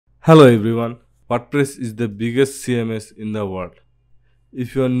Hello everyone. WordPress is the biggest CMS in the world.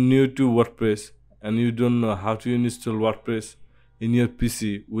 If you are new to WordPress and you don't know how to install WordPress in your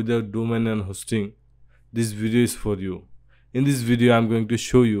PC without domain and hosting, this video is for you. In this video, I'm going to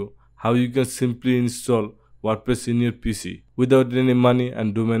show you how you can simply install WordPress in your PC without any money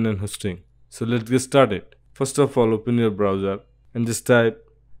and domain and hosting. So let's get started. First of all, open your browser and just type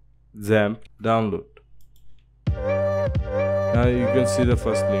XAMPP download. Now you can see the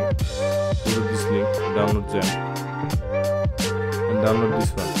first link. Go to this link, download XAMPP and download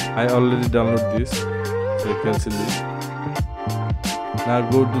this one. I already downloaded this, so I cancel this. Now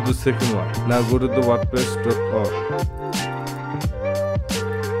go to the second one. Now go to the WordPress.org.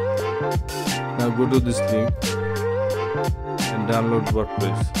 Now go to this link and download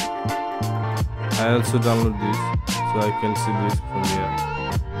WordPress. I also download this, so I can see this from here.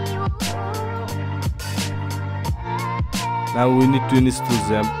 Now we need to install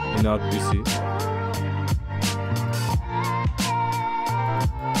XAMPP in our PC.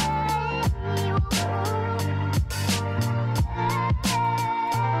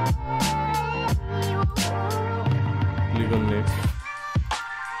 Click on next.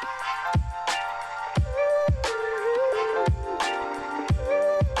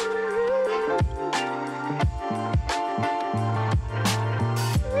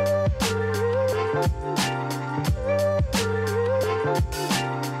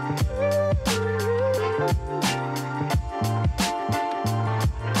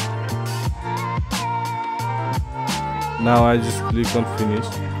 Now I just click on finish.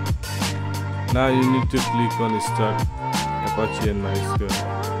 Now you need to click on start Apache and MySQL.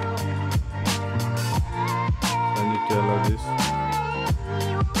 I need to allow this.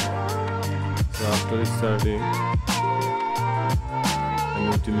 So after starting, I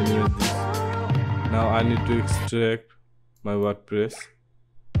need to minimize this. Now I need to extract my WordPress.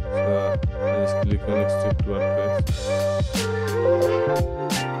 So I just click on extract WordPress.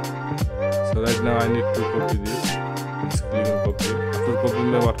 So right now I need to copy this. Just click on copy. After copying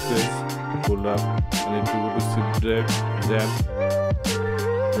my WordPress folder, I need to go to zip drive, XAMPP,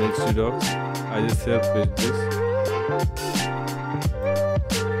 and htdocs. I just have paste this.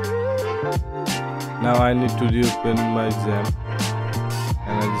 Now I need to reopen my XAMPP,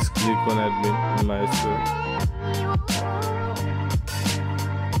 and I just click on admin in MySQL.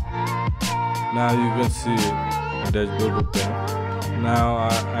 Now you can see the dashboard open. Now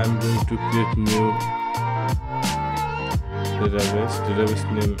I'm going to create new database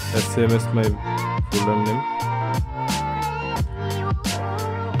name same as my folder name.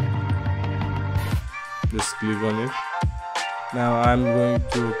 Just click on it. Now I'm going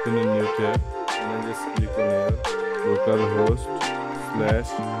to open a new tab and I just click on here localhost /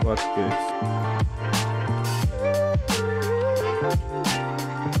 WordPress.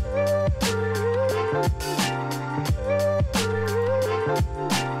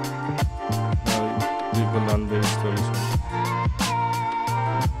 Now click on run the installation.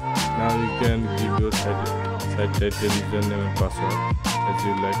 Now you can give your site title, username and password as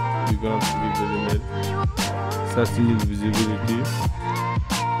you like. You can also give your email. Search engine visibility,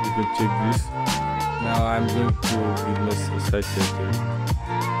 you can check this. Now I am going to give my site title.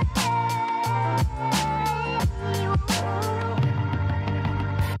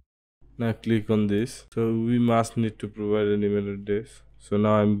 Now click on this. So we must need to provide an email address. So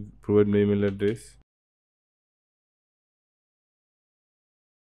now I am providing my email address.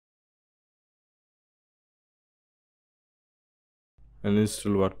 And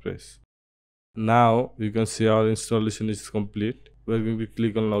install WordPress. Now you can see our installation is complete. We are going to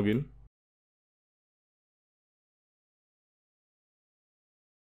click on login.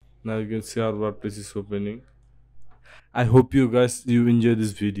 Now you can see our WordPress is opening. I hope you enjoy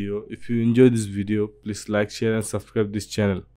this video. If you enjoy this video, please like, share and subscribe this channel.